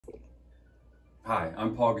Hi,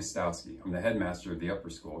 I'm Paul Gostowski. I'm the headmaster of the upper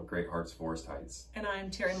school at Great Hearts Forest Heights. And I'm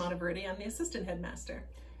Terry Monteverdi. I'm the assistant headmaster.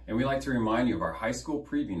 And we'd like to remind you of our high school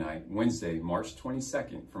preview night, Wednesday, March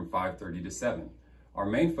 22nd from 5:30 to 7. Our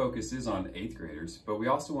main focus is on 8th graders, but we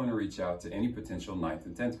also want to reach out to any potential 9th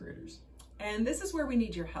and 10th graders. And this is where we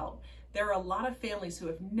need your help. There are a lot of families who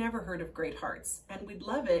have never heard of Great Hearts, and we'd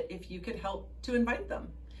love it if you could help to invite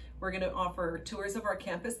them. We're going to offer tours of our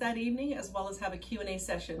campus that evening, as well as have a Q&A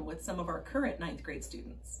session with some of our current 9th grade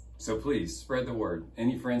students. So please spread the word.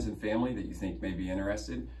 Any friends and family that you think may be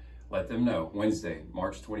interested, let them know. Wednesday,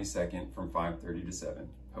 March 22nd from 5:30 to 7.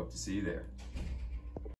 Hope to see you there.